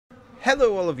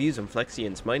Hello all of yous and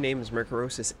Flexians, my name is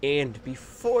Mercurosis, and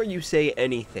before you say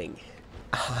anything,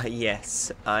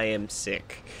 yes, I am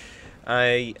sick.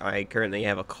 I currently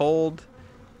have a cold,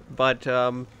 but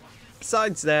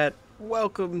besides that,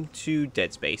 welcome to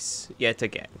Dead Space, yet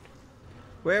again.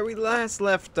 Where we last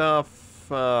left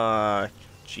off,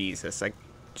 Jesus, I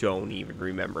don't even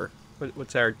remember.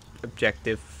 What's our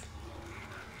objective?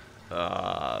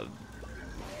 Map?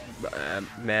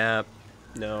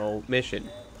 No, mission.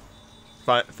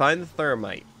 Find the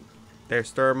thermite. There's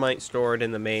thermite stored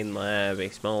in the main lab, a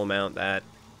small amount that,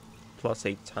 plus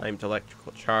a timed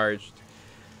electrical charge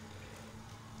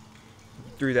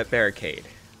through that barricade.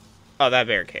 Oh, that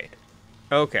barricade.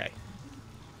 Okay.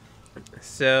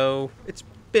 So, it's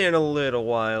been a little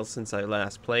while since I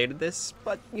last played this,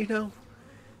 but, you know,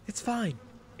 it's fine.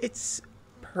 It's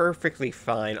perfectly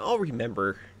fine. I'll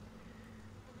remember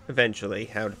eventually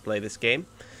how to play this game.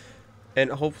 And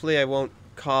hopefully I won't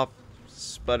cough,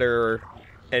 sputter, or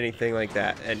anything like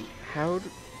that. And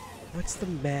what's the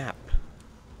map?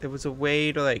 There was a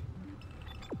way to, like,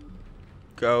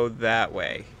 go that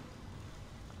way.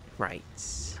 Right.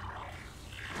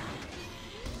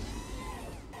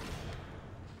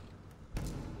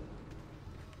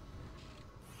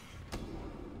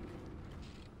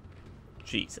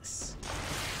 Jesus.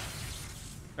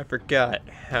 I forgot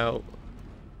how...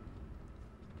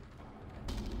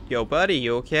 Yo, buddy,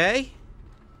 you okay?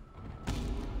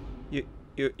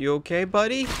 You okay,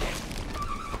 buddy?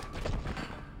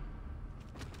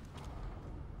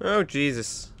 Oh,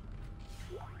 Jesus.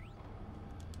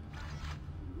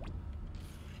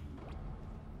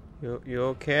 You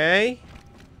okay?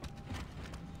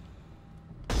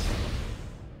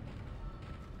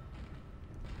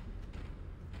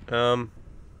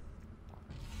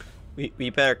 We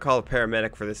better call a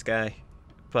paramedic for this guy.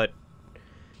 But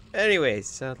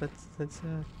anyways, let's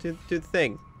do the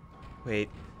thing. Wait.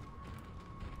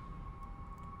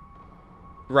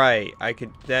 Right,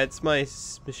 that's my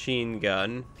machine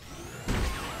gun.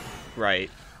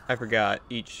 Right, I forgot.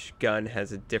 Each gun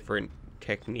has a different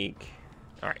technique.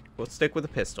 Alright, we'll stick with a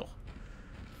pistol.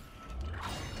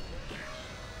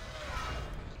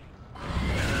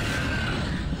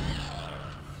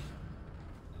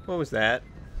 What was that?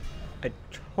 I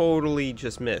totally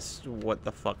just missed what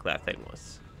the fuck that thing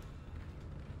was.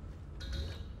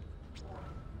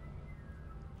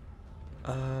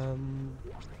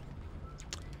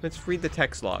 Let's read the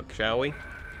text log, shall we?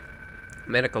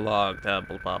 Medical log, blah,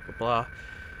 blah, blah, blah.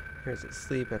 Here's it,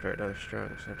 sleep after another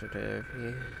strong sedative.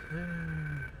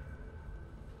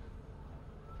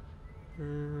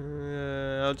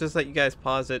 I'll just let you guys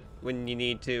pause it when you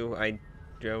need to. I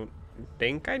don't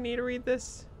think I need to read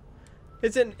this.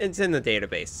 It's in the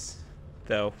database,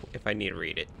 though, if I need to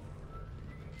read it.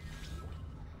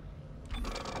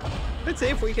 Let's see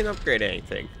if we can upgrade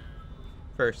anything.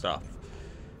 First off.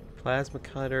 Plasma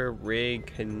cutter, rig,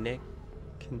 connect...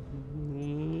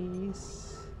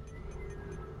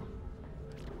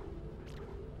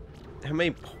 How many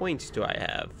points do I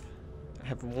have? I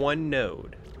have one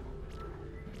node.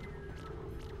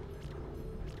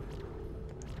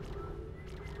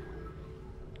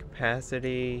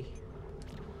 Capacity...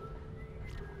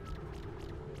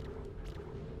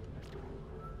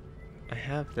 I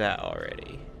have that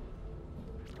already.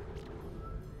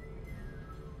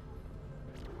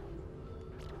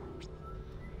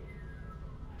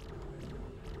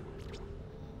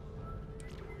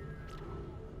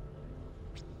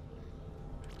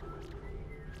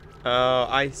 Oh,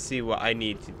 I see what I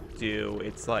need to do.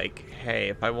 It's like, hey,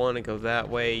 if I want to go that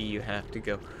way, you have to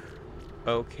go...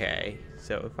 Okay,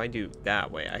 so if I do that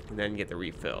way, I can then get the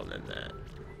refill and then that.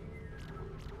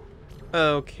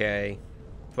 Okay.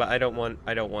 But I don't want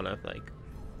to, like...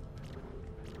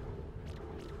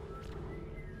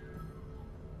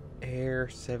 Air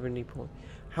 70 points.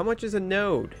 How much is a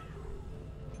node?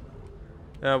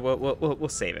 We'll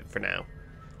save it for now.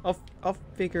 I'll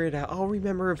figure it out. I'll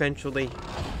remember eventually.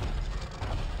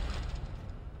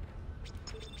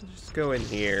 Just go in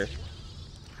here.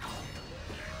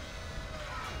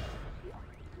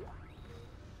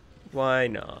 Why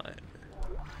not?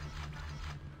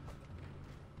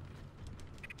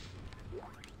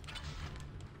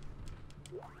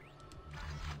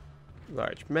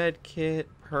 Large med kit,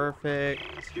 perfect.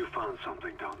 You found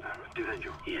something down there, didn't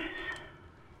you? Yes,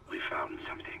 we found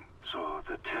something. So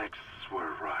the texts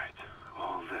were right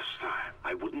all this time.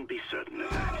 I wouldn't be certain of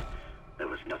that. There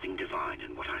was nothing divine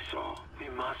in what I saw. We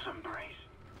must embrace.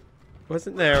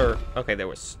 Wasn't there... Okay, there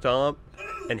was stomp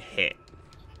and hit.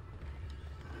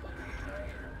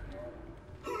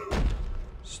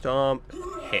 Stomp,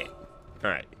 hit.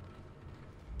 Alright.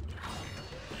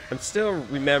 I'm still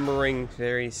remembering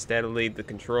very steadily the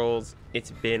controls.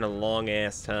 It's been a long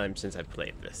ass time since I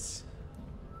played this.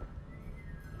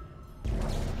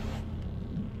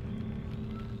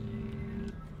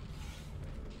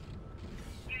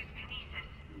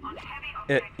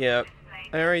 Yeah,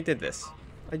 I already did this.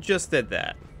 I just did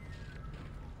that.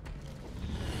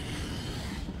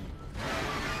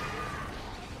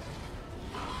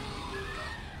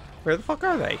 Where the fuck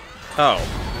are they?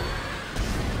 Oh.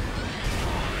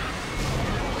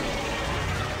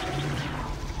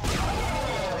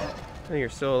 Oh, you're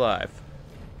still alive.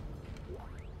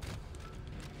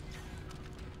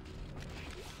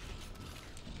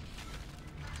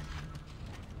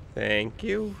 Thank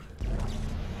you.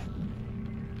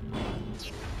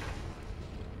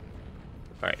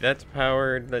 Alright, that's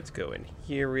powered. Let's go in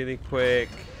here really quick.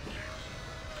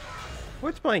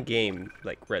 What's my game,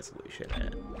 like, resolution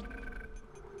at?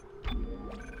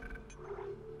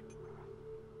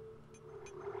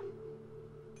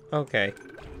 Okay.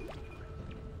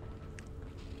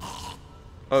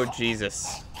 Oh,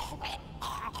 Jesus.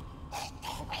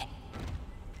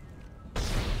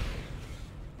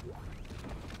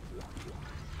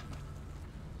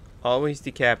 Always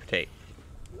decapitate.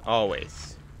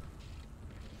 Always.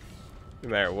 No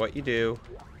matter what you do,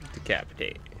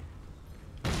 decapitate.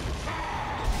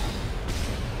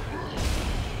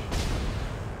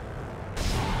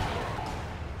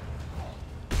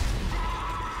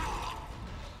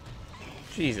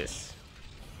 Jesus.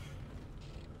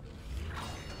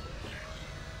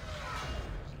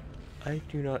 I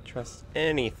do not trust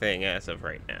anything as of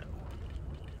right now.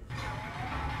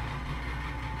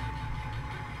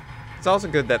 It's also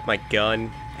good that my gun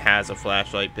has a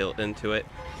flashlight built into it.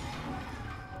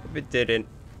 If it didn't,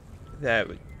 that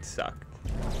would suck.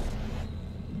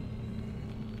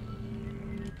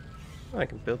 Oh, I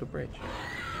can build a bridge.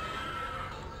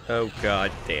 Oh,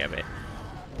 god damn it.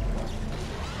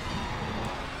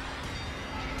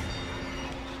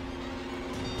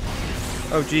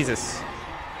 Oh, Jesus.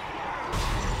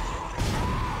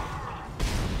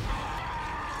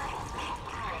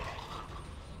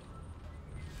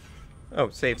 Oh,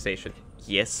 save station.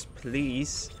 Yes,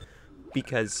 please.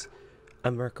 Because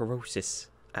Amurkarosis.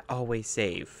 I always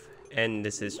save. And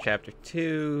this is chapter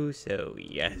 2, so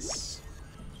yes.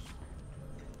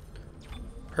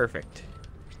 Perfect.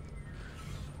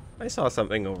 I saw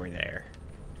something over there.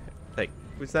 Like,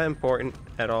 was that important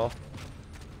at all?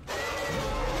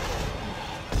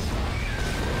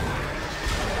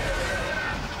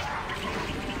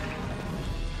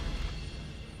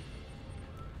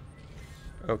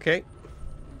 Okay.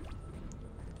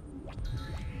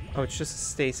 Oh, it's just a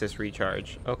stasis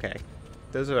recharge. Okay.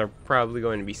 Those are probably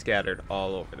going to be scattered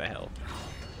all over the hill.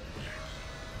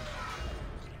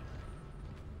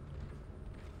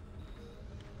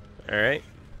 Alright.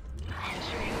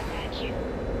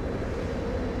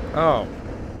 Oh.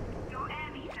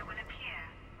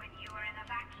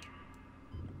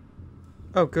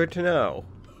 Oh, good to know.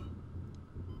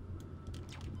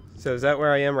 So is that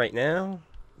where I am right now?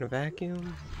 In a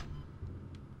vacuum?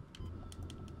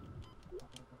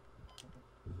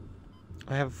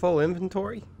 I have a full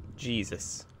inventory?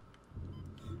 Jesus.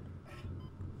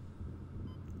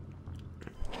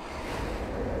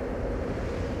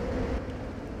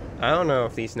 I don't know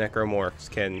if these necromorphs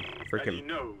can freaking... As you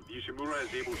know, the Ishimura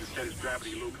is able to set its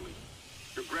gravity locally.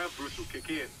 Your grav boost will kick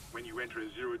in when you enter a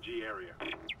zero-G area.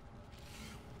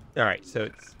 Alright, so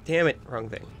it's... Damn it, wrong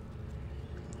thing.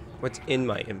 What's in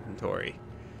my inventory?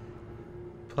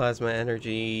 Plasma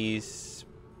energies...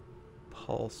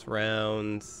 Pulse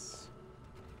rounds...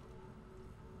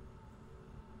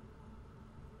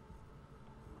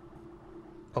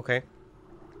 Okay.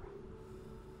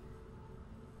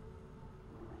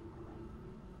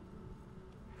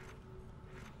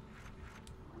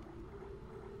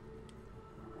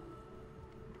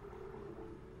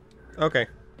 Okay.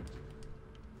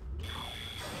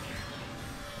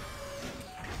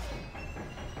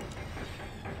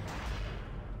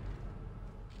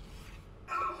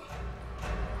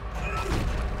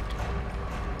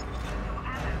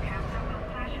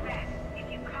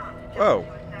 Whoa.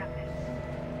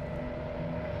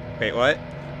 Wait, what?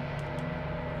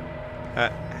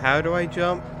 How do I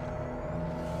jump?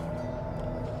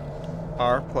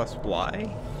 R plus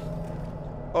Y?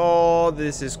 Oh,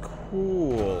 this is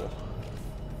cool.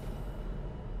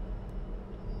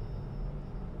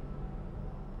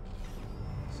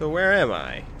 So where am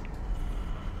I?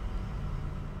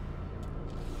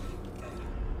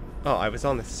 Oh, I was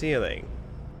on the ceiling.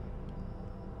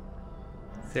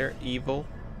 Is there evil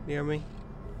near me?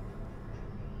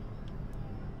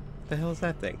 What the hell is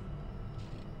that thing?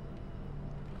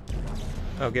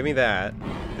 Oh, give me that.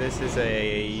 This is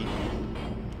a...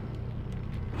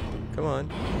 Come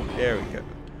on. There we go.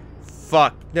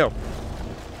 Fuck. No.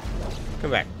 Come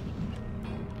back.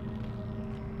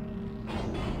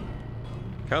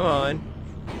 Come on.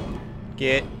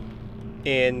 Get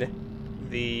in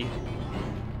the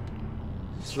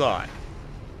slot.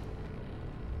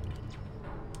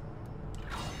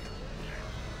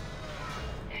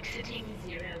 Exiting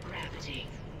zero gravity.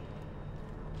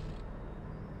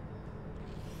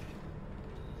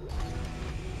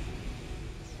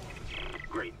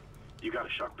 Great. You got a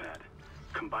shock pad.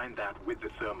 Combine that with the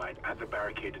thermite at the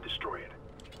barricade to destroy it.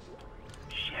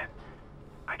 Shit.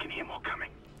 I can hear more coming.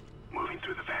 Moving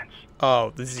through the vents.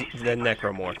 Oh, the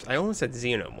necromorphs. I almost said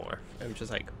xenomorph. I'm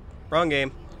just like, wrong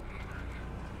game.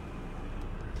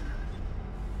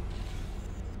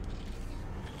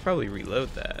 Probably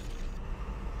reload that.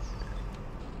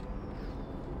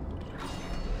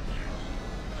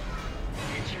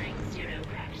 Entering zero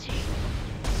gravity.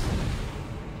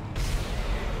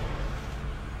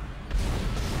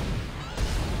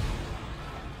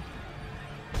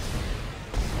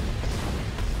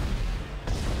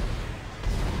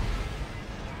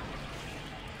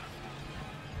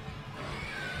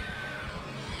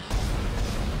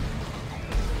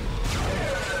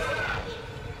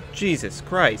 Jesus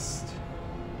Christ.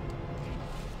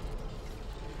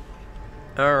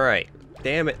 Alright.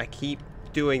 Damn it, I keep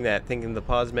doing that, thinking the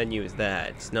pause menu is that.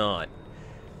 It's not.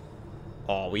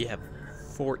 Oh, we have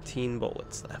 14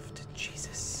 bullets left.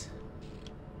 Jesus.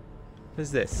 What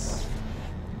is this?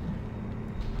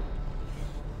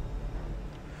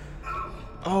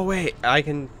 Oh, wait. I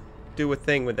can do a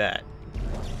thing with that.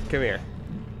 Come here.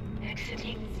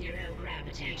 Exiting zero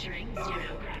gravity. Entering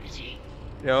zero gravity.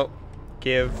 Nope.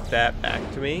 Give that back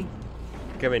to me.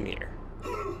 Come in here.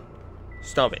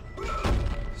 Stomp it.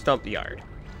 Stomp the yard.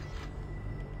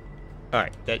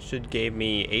 Alright, that should give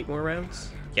me 8 more rounds?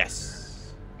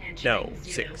 Yes. No,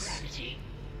 6. Gravity.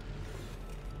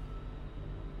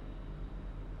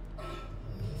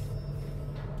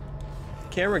 The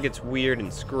camera gets weird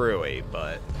and screwy,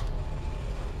 but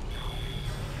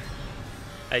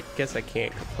I guess I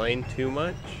can't complain too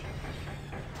much.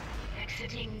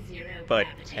 Exiting zero But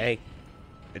gravity. hey,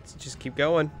 let's just keep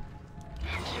going.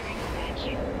 Entering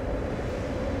vacuum.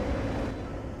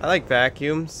 I like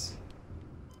vacuums.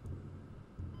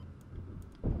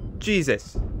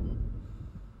 Jesus.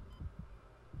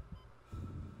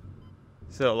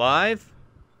 Is it alive?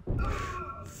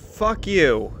 Fuck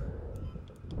you.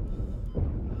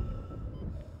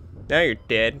 Now you're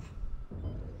dead.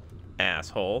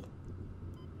 Asshole.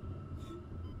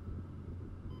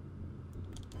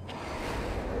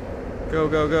 Go,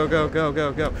 go, go, go, go,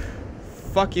 go, go.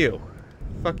 Fuck you.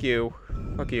 Fuck you.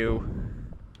 Fuck you.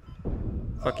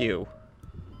 Fuck you.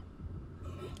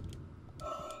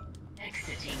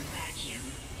 Exiting vacuum.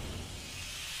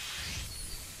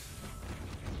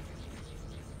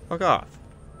 Fuck off.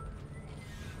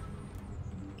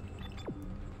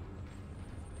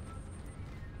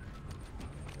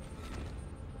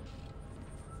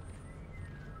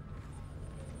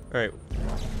 Alright.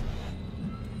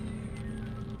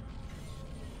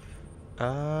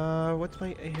 What's my...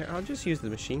 Here, I'll just use the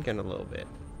machine gun a little bit.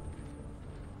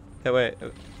 That way...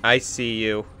 I see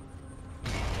you.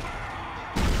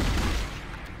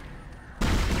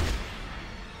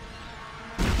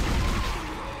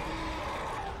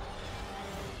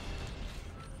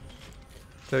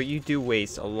 So you do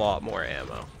waste a lot more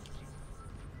ammo.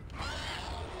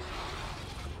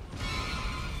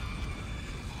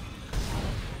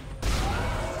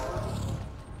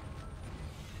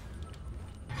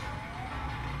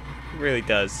 It really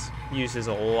does. Uses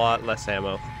a lot less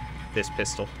ammo, this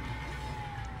pistol.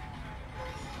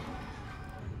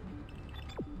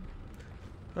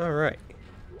 Alright.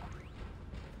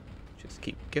 Just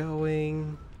keep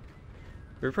going.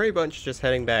 We're pretty much just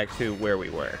heading back to where we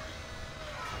were.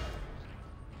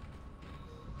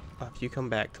 Oh, if you come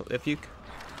back to... If you...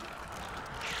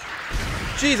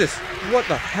 Jesus! What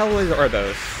the hell are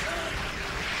those?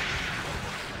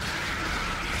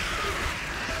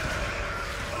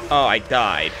 Oh, I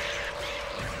died.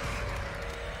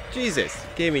 Jesus!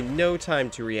 Gave me no time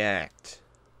to react.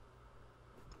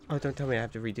 Oh, don't tell me I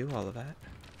have to redo all of that.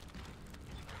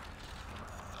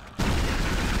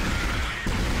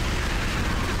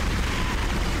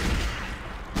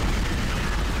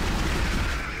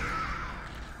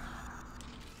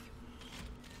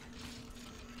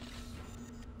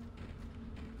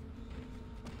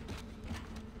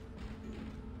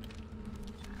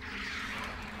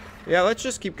 Yeah, let's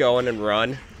just keep going and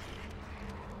run.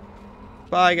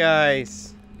 Bye,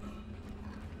 guys.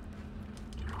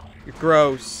 You're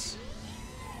gross.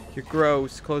 You're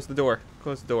gross. Close the door.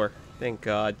 Close the door. Thank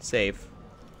God. Save.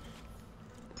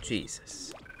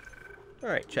 Jesus.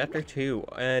 Alright, chapter 2.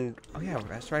 And, oh yeah,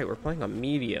 that's right. We're playing on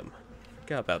medium.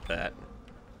 Forgot about that.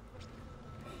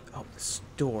 Oh, the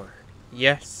store.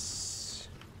 Yes.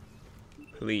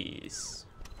 Please.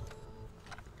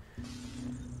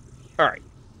 Alright.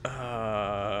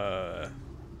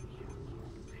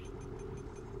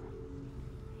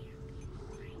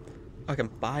 I can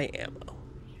buy ammo.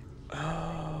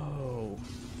 Oh.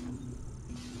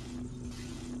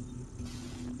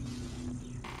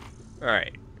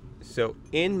 Alright. So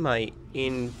in my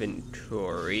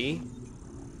inventory,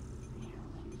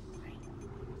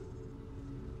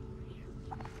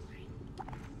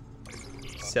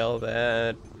 sell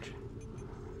that.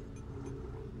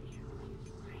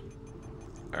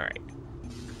 Alright.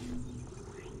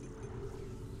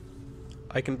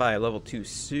 I can buy a level 2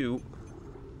 suit.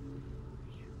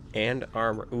 And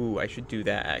armor. Ooh, I should do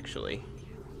that, actually.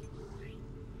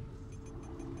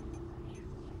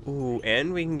 Ooh,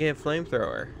 and we can get a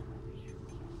flamethrower.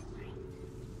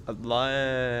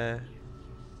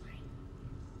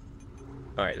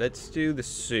 Alright, let's do the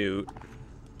suit.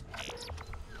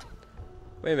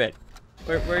 Wait a minute.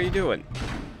 Where are you doing?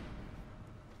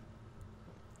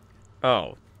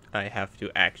 Oh, I have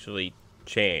to actually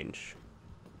change.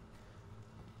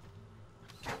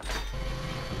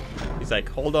 He's like,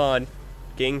 hold on.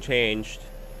 Getting changed.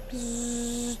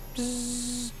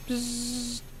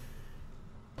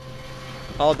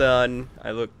 All done.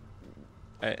 I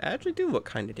actually do look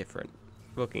kind of different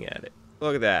looking at it.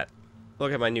 Look at that.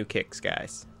 Look at my new kicks,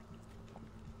 guys.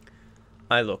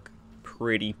 I look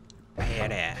pretty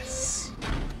badass.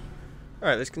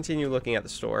 Alright, let's continue looking at the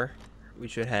store. We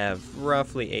should have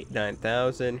roughly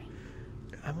 9,000.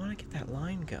 I want to get that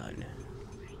line gun.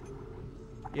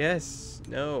 Yes.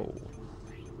 No.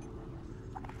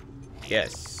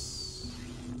 Yes.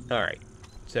 Alright.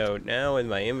 So now in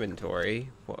my inventory,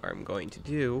 what I'm going to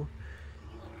do...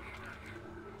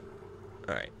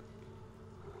 Alright.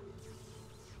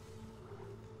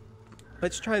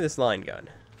 Let's try this line gun.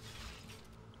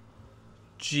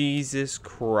 Jesus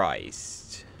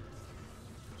Christ.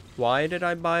 Why did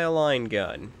I buy a line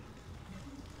gun?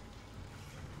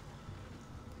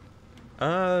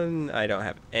 I don't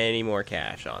have any more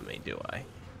cash on me, do I?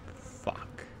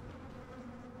 Fuck.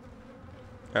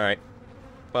 Alright.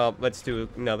 Well, let's do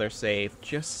another save,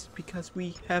 just because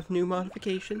we have new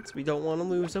modifications. We don't want to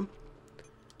lose them.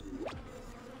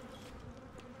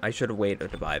 I should have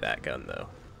waited to buy that gun, though.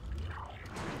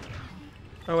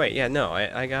 Oh, wait, yeah, no,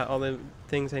 I got all the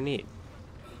things I need.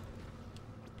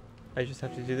 I just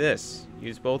have to do this.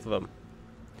 Use both of them.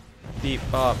 Beep,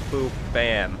 bop, boop,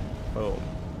 bam. Boom.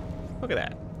 Look at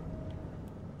that.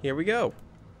 Here we go.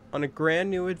 On a brand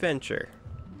new adventure.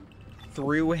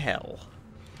 Through hell.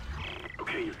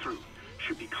 Okay, you're through.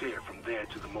 Should be clear from there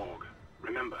to the morgue.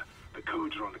 Remember, the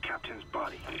codes are on the captain's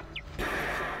body.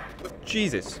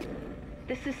 Jesus.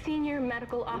 This is Senior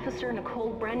Medical Officer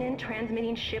Nicole Brennan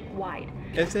transmitting ship-wide.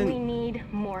 Isn't... We need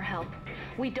more help.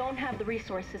 We don't have the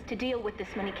resources to deal with this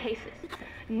many cases.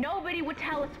 Nobody would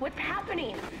tell us what's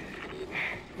happening.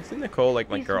 Isn't Nicole like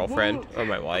my These girlfriend wounds, or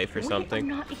my wife or something?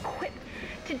 We are not equipped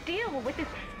to deal with this.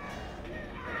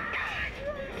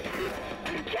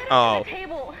 Get him to the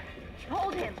table.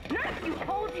 Hold him. Not you.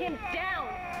 Hold him down.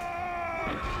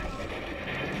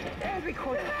 And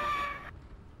record him.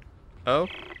 Oh?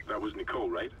 That was Nicole,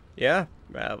 right? Yeah,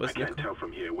 that was I can't Nicole. tell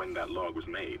from here when that log was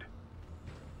made.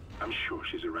 I'm sure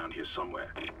she's around here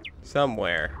somewhere.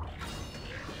 Somewhere.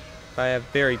 I have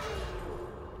very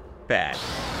bad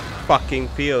fucking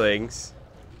feelings.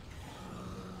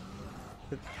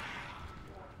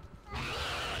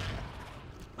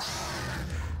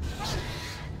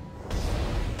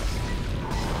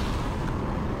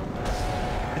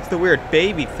 It's the weird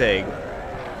baby thing.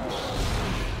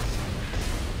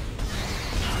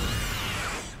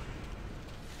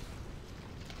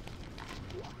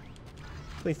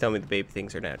 Please tell me the baby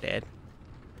things are now dead.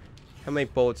 How many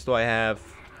bullets do I have?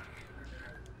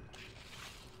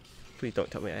 Please don't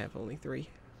tell me I have only 3.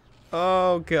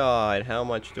 Oh god, how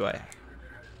much do I have?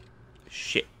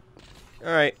 Shit.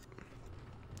 Alright.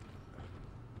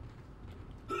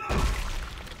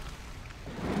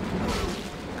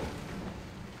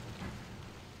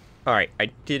 Alright,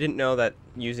 I didn't know that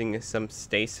using some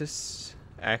stasis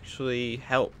actually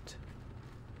helped.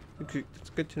 It's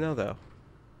good to know though.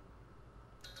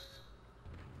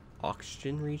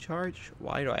 Oxygen recharge?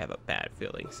 Why do I have a bad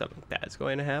feeling something bad's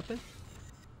going to happen?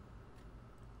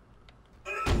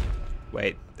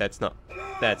 Wait, that's not...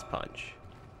 That's punch.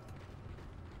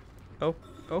 Oh,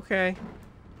 okay.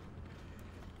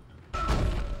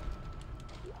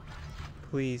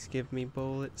 Please give me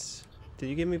bullets. Did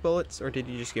you give me bullets, or did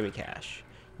you just give me cash?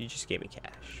 You just gave me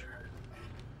cash.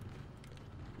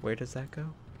 Where does that go?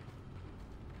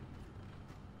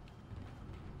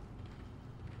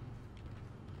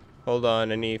 Hold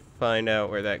on, I need to find out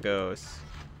where that goes.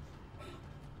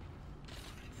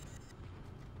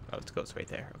 Oh, it goes right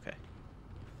there. Okay.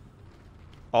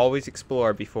 Always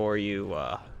explore before you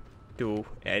do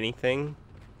anything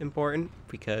important,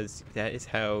 because that is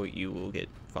how you will get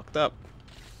fucked up.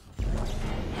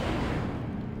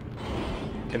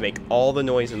 And make all the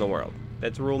noise in the world.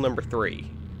 That's rule number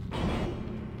 3.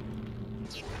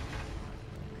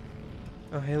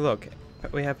 Oh, hey, look.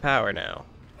 We have power now.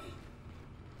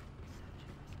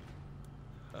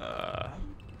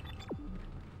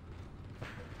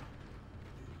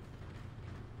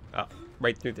 Oh,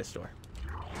 right through this door.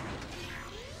 I'm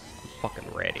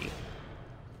fucking ready.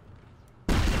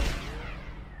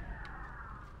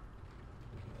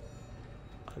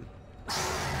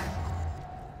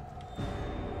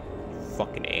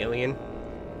 Fucking alien.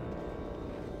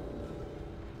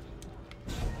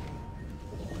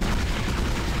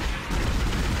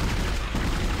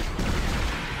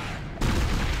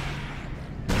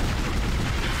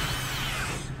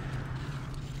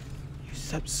 You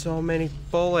used up so many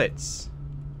bullets.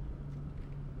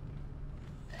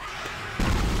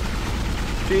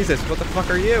 Jesus, what the fuck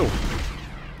are you?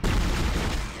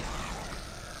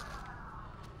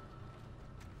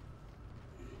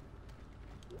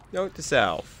 Note to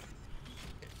self.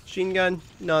 Machine gun,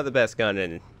 not the best gun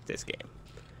in this game.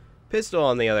 Pistol,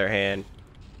 on the other hand,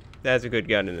 that's a good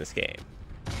gun in this game.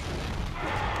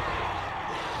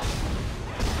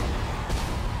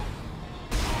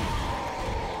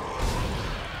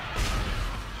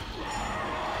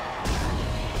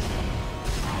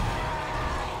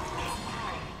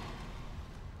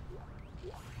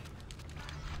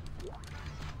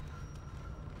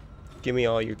 Give me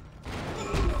all your...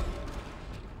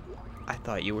 I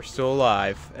thought you were still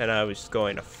alive, and I was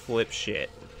going to flip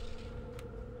shit.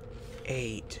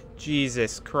 8.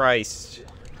 Jesus Christ.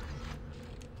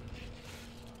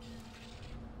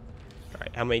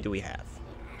 Alright, how many do we have?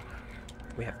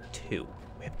 We have 2.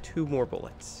 We have 2 more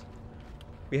bullets.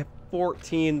 We have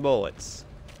 14 bullets.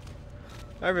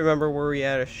 I remember where we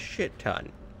had a shit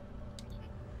ton.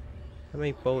 How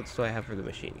many bullets do I have for the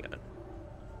machine gun?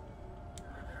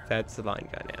 That's the line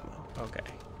gun ammo. Okay.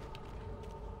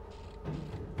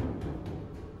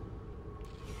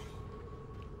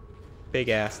 Big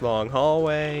ass long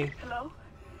hallway. Hello?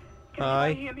 Can Hi.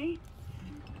 anybody hear me?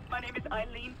 My name is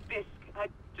Eileen Fisk. I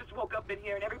just woke up in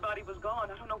here and everybody was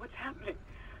gone. I don't know what's happening.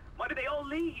 Why did they all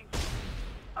leave?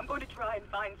 I'm going to try and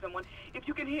find someone. If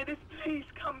you can hear this, please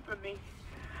come for me.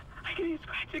 I can hear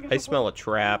scratching. I smell a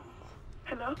trap.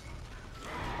 Hello?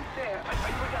 Who's there? Are you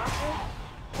a doctor?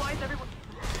 Why is everyone...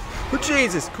 Oh,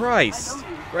 Jesus Christ! I know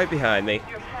you. Right behind me.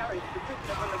 You're Harris, the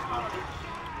prisoner from the colony.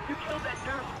 You killed that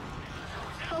nurse.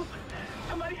 Help!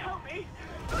 Somebody help me!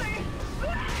 Please!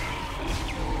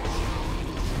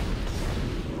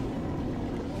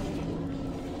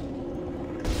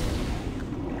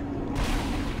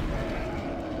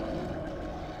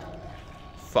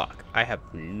 Fuck. I have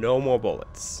no more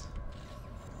bullets.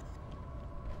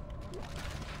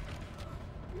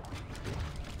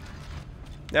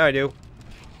 Now I do.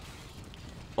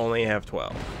 Only have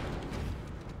 12.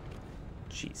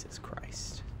 Jesus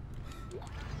Christ.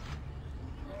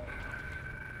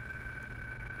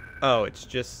 Oh, it's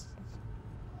just...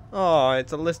 Oh,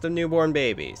 it's a list of newborn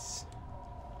babies.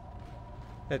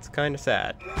 That's kind of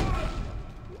sad.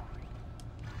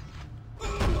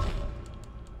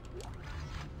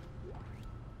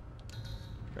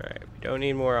 Alright, we don't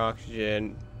need more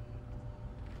oxygen.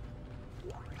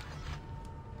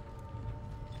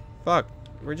 Fuck,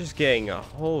 we're just getting a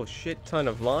whole shit ton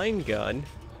of line gun.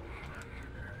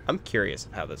 I'm curious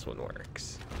of how this one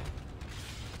works.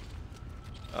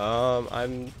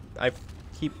 I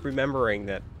keep remembering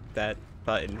that that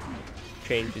button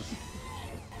changes.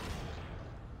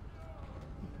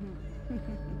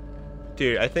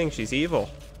 Dude, I think she's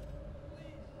evil.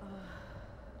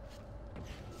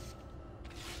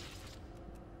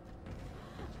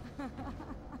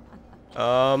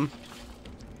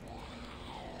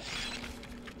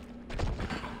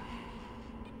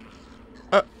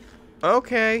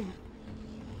 Okay.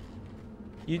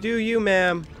 You do you,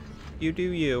 ma'am. You do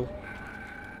you.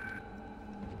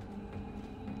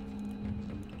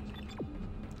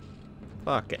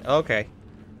 Fuck it. Okay.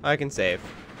 I can save.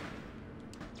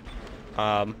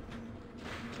 Get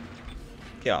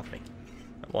off me.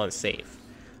 I want to save.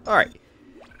 Alright.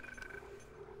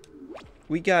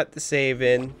 We got the save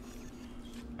in.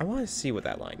 I want to see what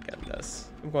that line gun does.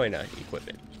 I'm going to equip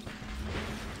it.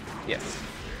 Yes.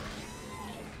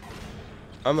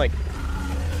 I'm like...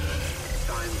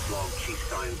 Science log, Chief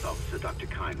Science Officer Dr.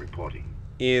 Kine reporting.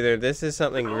 Either this is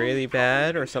something really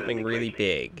bad or something really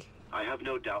big. I have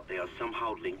no doubt they are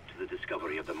somehow linked to the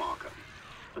discovery of the marker,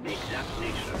 but the exact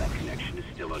nature of that connection is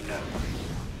still unknown.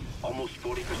 Almost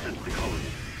 40% of the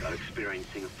colonists are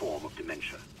experiencing a form of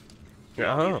dementia.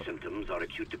 These symptoms are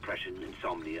acute depression,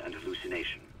 insomnia, and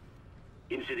hallucination.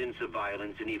 Incidents of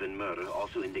violence and even murder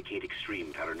also indicate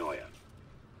extreme paranoia.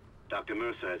 Dr.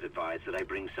 Mercer has advised that I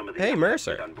bring some of the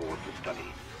Mercer on board for study.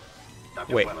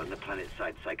 Dr. Wellen, the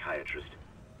planet-side psychiatrist,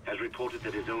 has reported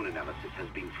that his own analysis has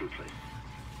been fruitless.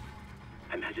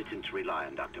 I'm hesitant to rely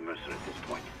on Dr. Mercer at this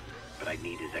point, but I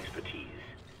need his expertise.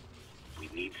 We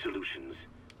need solutions,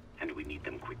 and we need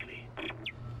them quickly.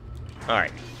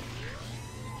 Alright.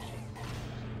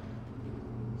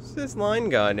 So this line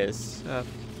gun is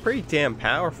pretty damn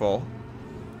powerful.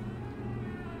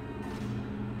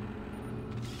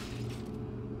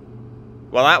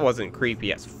 Well, that wasn't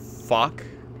creepy as fuck.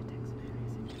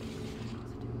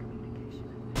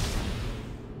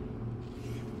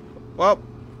 Well.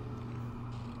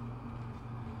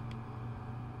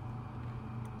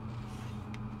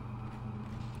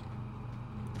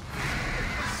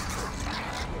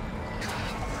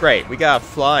 Great, we got a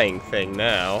flying thing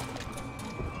now.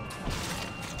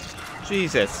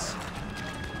 Jesus.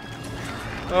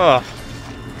 Ugh.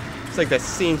 It's like that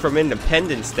scene from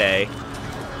Independence Day.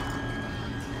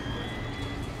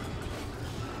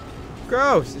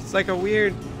 Gross. It's like a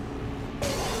weird...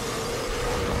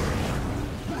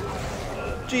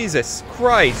 Jesus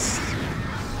Christ.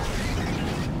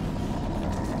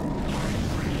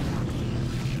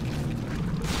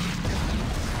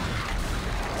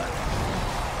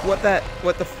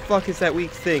 What the fuck is that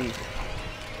weak thing?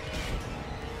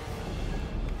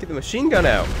 Get the machine gun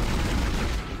out.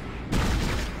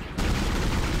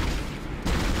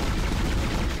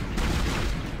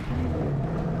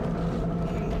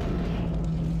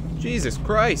 Jesus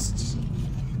Christ.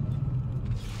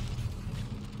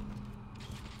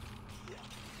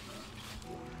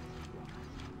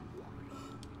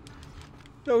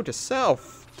 Note to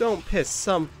self, don't piss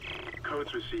some...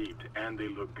 Codes received, and they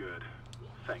look good.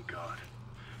 Thank God.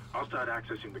 I'll start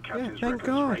accessing the captain's thank records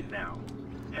God. right now.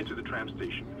 Head to the tram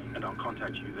station, and I'll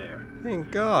contact you there.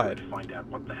 Thank God. To find out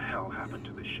what the hell happened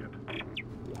to this ship.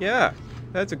 Yeah,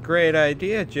 that's a great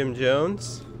idea, Jim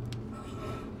Jones.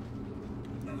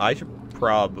 I should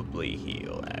probably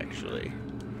heal, actually.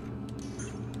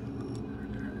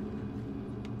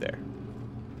 There.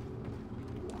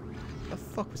 The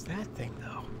fuck was that thing,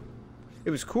 though? It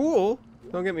was cool,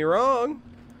 don't get me wrong.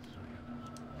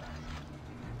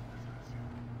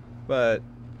 But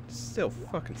still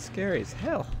fucking scary as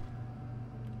hell.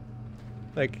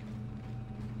 Like,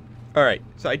 alright,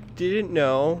 so I didn't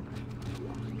know.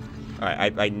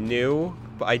 Alright, I knew,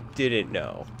 but I didn't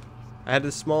know. I had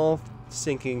a small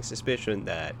sinking suspicion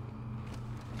that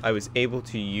I was able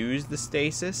to use the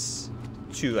stasis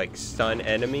to, like, stun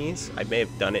enemies. I may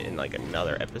have done it in, like,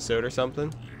 another episode or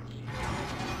something.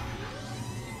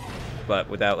 But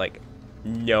without, like,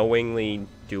 knowingly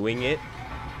doing it,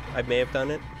 I may have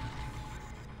done it.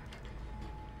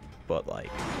 But,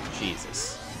 like,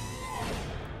 Jesus.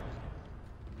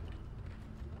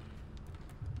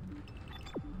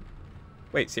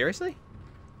 Wait, seriously?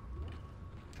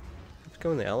 Let's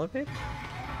go in the elevator?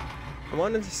 I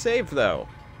wanted to save, though.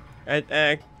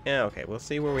 Yeah, okay, we'll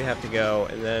see where we have to go,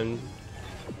 and then...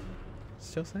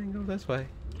 Still saying go this way.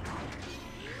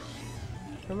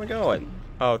 Where am I going?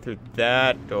 Oh, through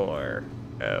that door.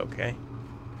 Okay.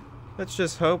 Let's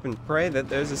just hope and pray that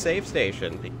there's a save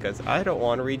station, because I don't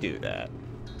want to redo that.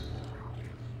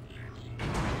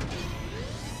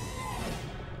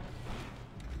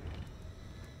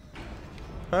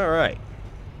 Alright.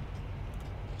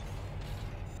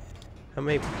 How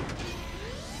many...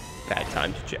 Bad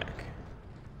time to check.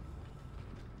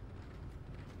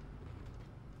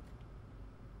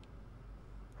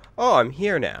 Oh, I'm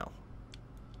here now.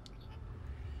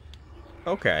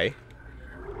 Okay.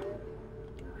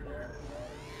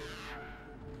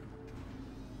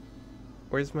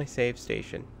 Where's my save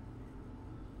station?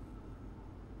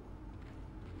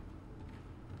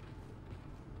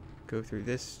 Go through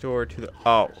this door to the...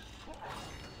 Oh.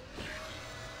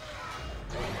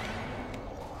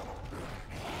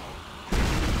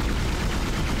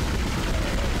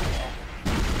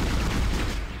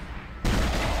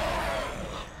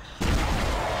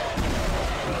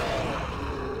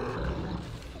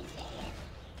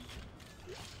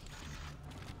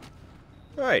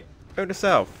 Alright, go to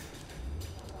south.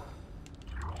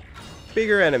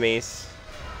 Bigger enemies.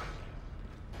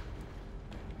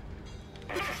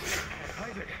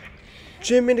 Isaac.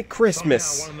 Jiminy Somehow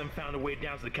Christmas. one of them found a way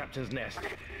down to the captain's nest.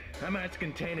 I managed to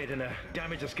contain it in a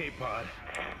damaged escape pod.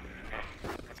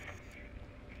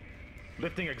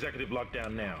 Lifting executive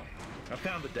lockdown now. I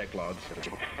found the deck logs.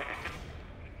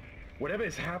 Whatever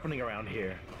is happening around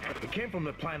here, it came from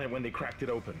the planet when they cracked it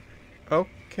open. It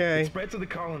Okay, spread to the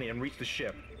colony and reached the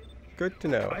ship. good to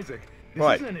know. Isaac, this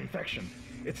What? isn't an infection.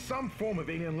 It's some form of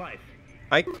alien life.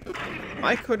 I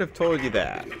could have told you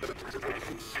that.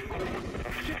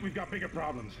 Shit, we've got bigger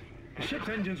problems. The ship's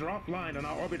engines are offline and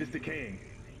our orbit is decaying.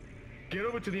 Get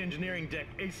over to the engineering deck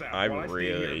ASAP I while I stay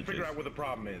here really and figure just- out what the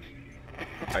problem is.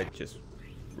 I just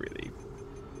really,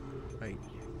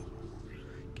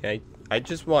 I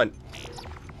just want,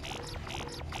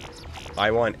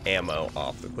 I want ammo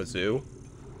off the Wazoo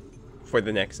for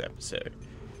the next episode.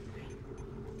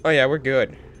 Oh yeah, we're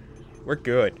good. We're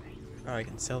good. Oh, I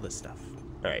can sell this stuff.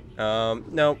 All right.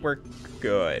 No, we're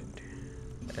good.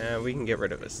 We can get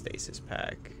rid of a stasis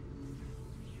pack.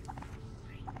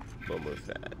 We'll move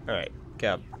that. All right,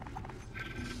 Cap.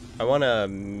 I want a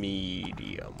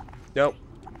medium. Nope.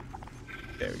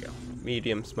 There we go.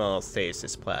 Medium, small,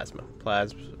 stasis, plasma.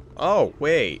 Oh,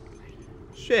 wait.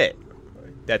 Shit.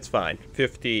 That's fine.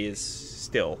 50 is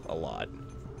still a lot.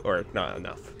 Or not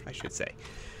enough, I should say.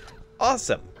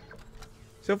 Awesome.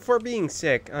 So for being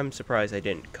sick, I'm surprised I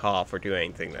didn't cough or do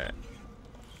anything that.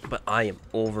 But I am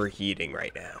overheating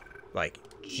right now. Like,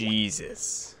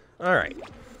 Jesus. Alright.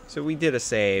 So we did a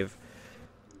save.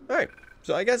 Alright.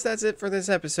 So I guess that's it for this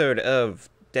episode of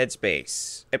Dead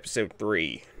Space. Episode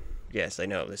 3. Yes, I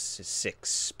know this is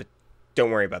 6, but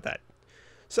don't worry about that.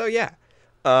 So yeah.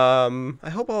 I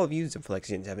hope all of you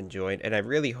Zinflexians have enjoyed, and I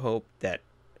really hope that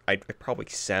I probably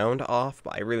sound off,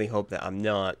 but I really hope that I'm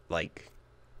not like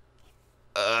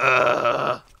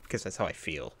because that's how I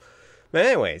feel. But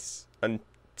anyways,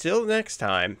 until next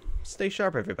time, stay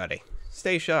sharp, everybody.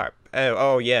 Stay sharp.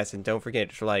 Oh yes, and don't forget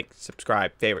to like,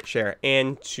 subscribe, favorite, share,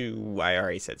 and I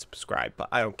already said subscribe, but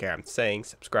I don't care. I'm saying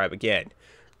subscribe again.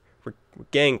 We're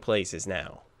getting places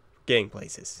now. We're getting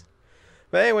places.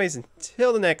 But anyways,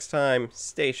 until the next time,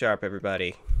 stay sharp,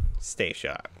 everybody. Stay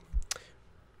sharp.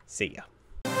 See ya.